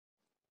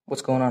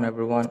What's going on,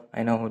 everyone?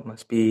 I know it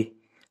must be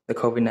the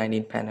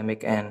COVID-19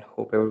 pandemic, and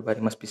hope everybody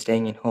must be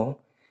staying in home.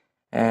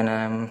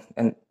 And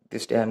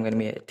this day I'm going to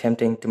be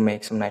attempting to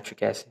make some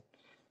nitric acid.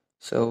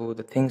 So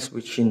the things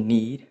which you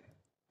need: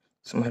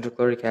 some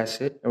hydrochloric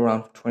acid,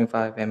 around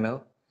 25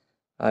 ml.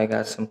 I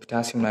got some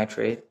potassium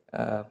nitrate,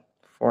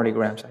 40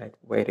 grams. I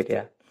weighed it,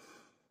 yeah.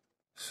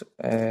 So,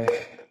 a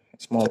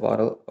small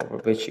bottle over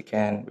which you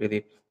can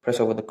really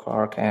press over the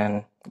cork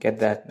and get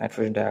that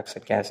nitrogen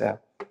dioxide gas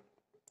out.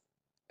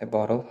 A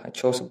bottle. I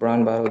chose a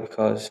brown bottle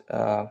because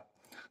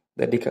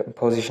the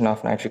decomposition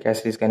of nitric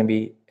acid is going to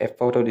be a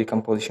photo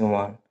decomposition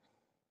one.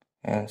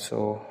 And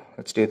so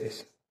let's do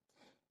this.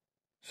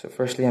 So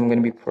firstly, I'm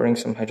going to be pouring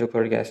some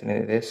hydrochloric acid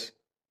into this.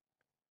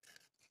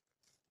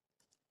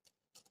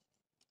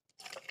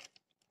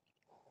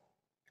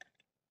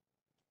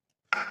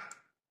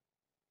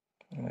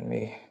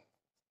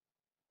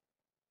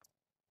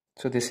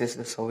 So this is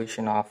the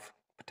solution of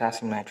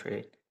potassium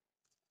nitrate.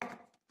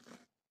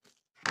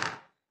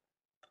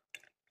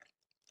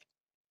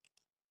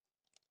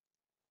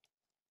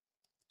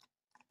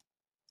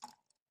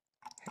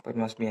 It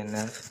must be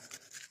enough.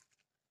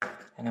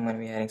 And I'm going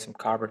to be adding some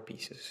cardboard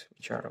pieces,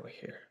 which are over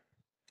here.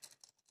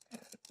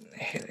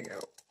 And here they go.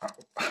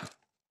 Oh.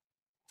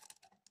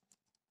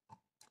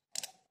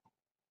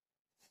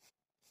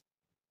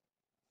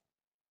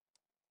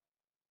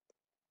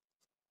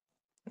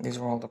 These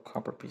are all the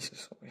copper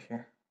pieces over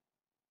here.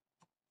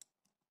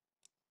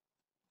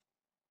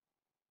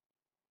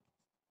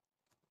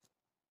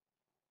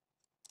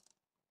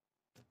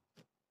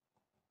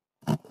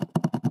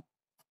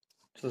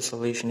 So the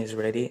solution is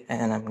ready,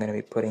 and I'm going to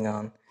be putting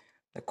on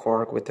the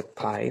cork with the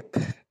pipe.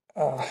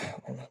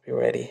 It must be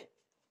ready.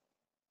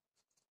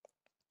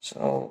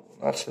 So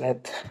let's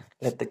let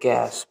the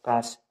gas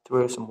pass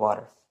through some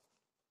water.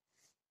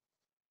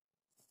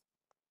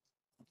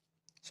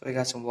 So I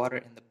got some water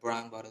in the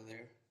brown bottle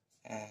there,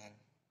 and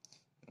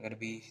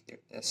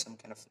there's some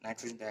kind of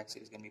nitrogen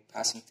dioxide is going to be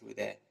passing through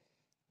there.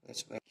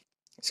 Let's wait.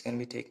 It's going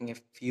to be taking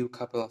a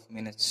couple of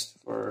minutes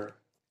for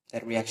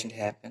that reaction to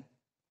happen.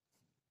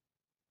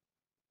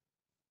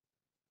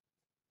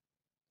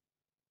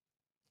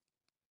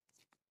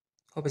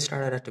 Hope it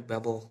started to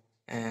bubble,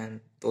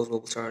 and those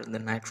bubbles are the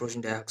nitrogen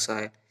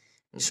dioxide.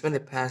 And just when they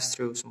pass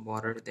through some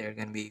water, they're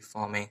going to be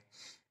forming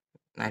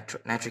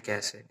nitric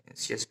acid.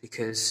 It's just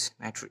because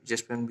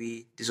just when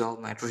we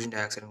dissolve nitrogen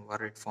dioxide in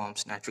water, it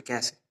forms nitric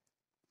acid.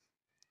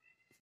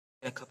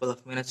 In a couple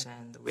of minutes,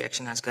 and the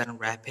reaction has gotten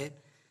rapid,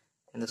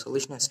 and the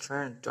solution has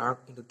turned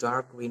into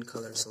dark green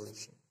color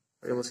solution.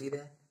 Are you able to see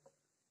that?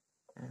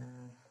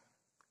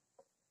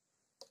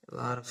 A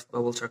lot of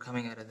bubbles are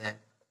coming out of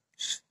that.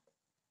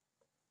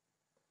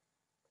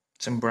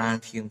 Some brown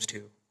fumes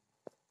too.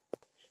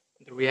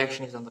 The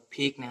reaction is on the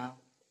peak now,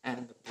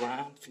 and the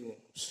brown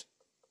fumes,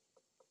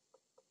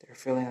 they're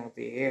filling out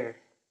the air.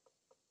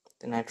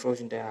 The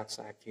nitrogen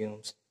dioxide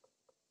fumes.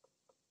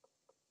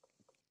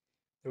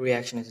 The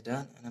reaction is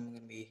done, and I'm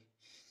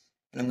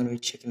gonna be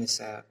checking this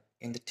out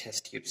in the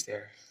test tubes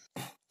there.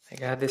 I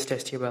got this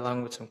test tube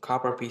along with some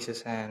copper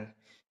pieces, and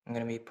I'm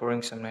gonna be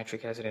pouring some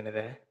nitric acid into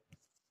there.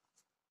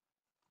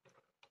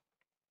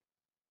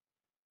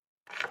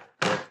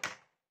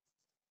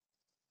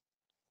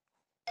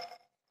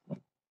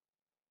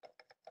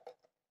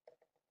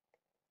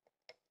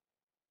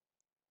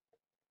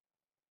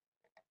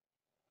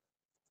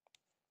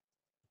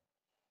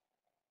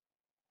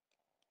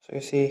 So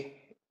you see,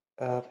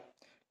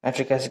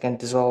 nitric acid can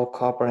dissolve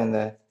copper in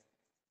that,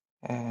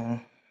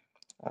 and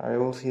are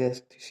you able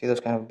to see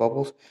those kind of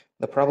bubbles?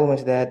 The problem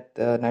is that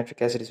the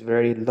nitric acid is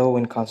very low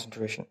in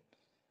concentration,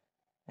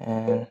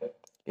 and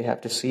you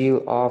have to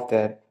seal off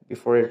that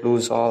before it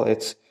loses all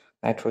its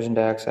nitrogen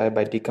dioxide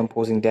by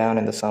decomposing down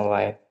in the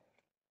sunlight.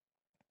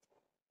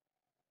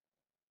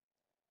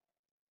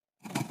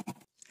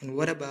 And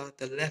what about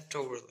the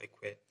leftover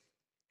liquid?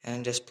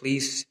 And just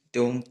please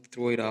don't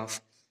throw it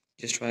off.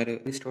 Just try to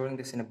be storing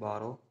this in a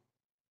bottle.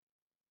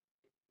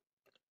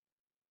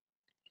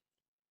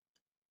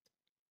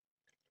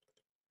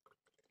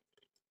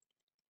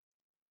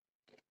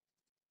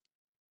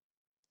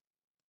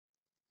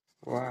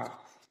 Wow,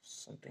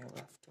 something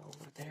left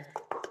over there.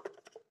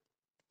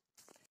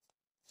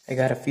 I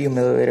got a few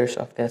milliliters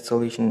of that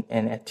solution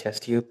in a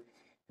test tube,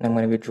 and I'm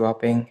going to be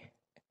dropping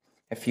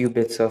a few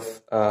bits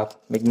of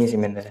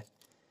magnesium in there,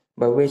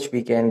 by which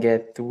we can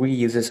get 3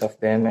 uses of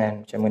them, and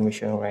which I'm going to be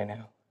showing right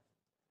now.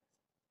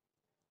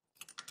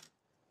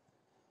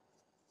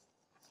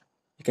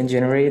 You can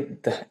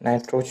generate the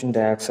nitrogen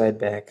dioxide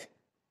back.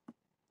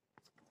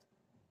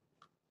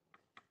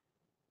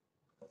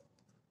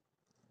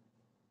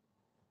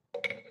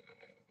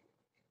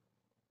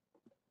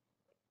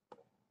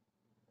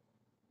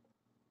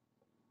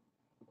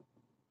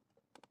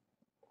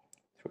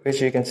 Through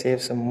which you can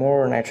save some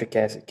more nitric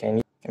acid,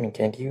 can't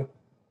you?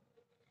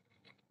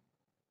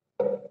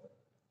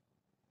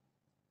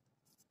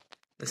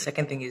 The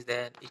second thing is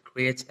that it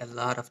creates a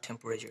lot of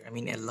temperature.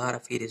 A lot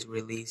of heat is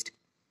released,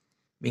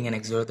 being an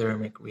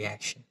exothermic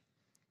reaction.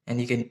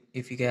 And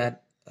if you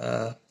got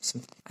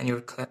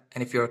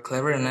and if you're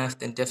clever enough,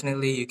 then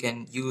definitely you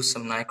can use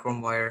some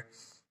nichrome wire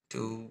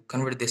to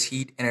convert this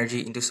heat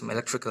energy into some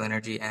electrical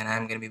energy, and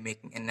I'm going to be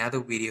making another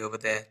video over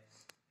that.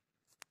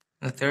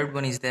 The third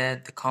one is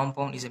that the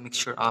compound is a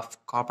mixture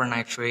of copper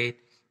nitrate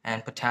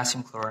and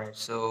potassium chloride,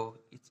 so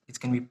it's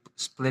going to be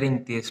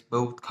splitting these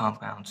both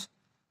compounds,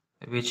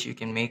 which you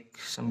can make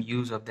some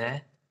use of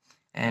that.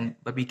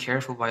 But be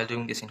careful while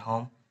doing this in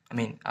home. I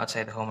mean,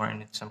 outside the home or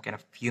in some kind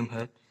of fume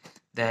hood,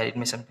 that it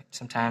may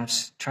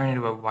sometimes turn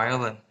into a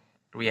violent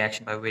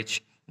reaction by which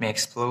it may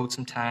explode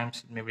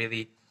sometimes. It may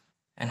really.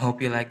 And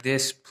hope you like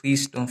this.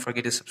 Please don't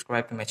forget to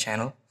subscribe to my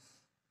channel.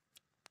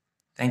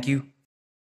 Thank you.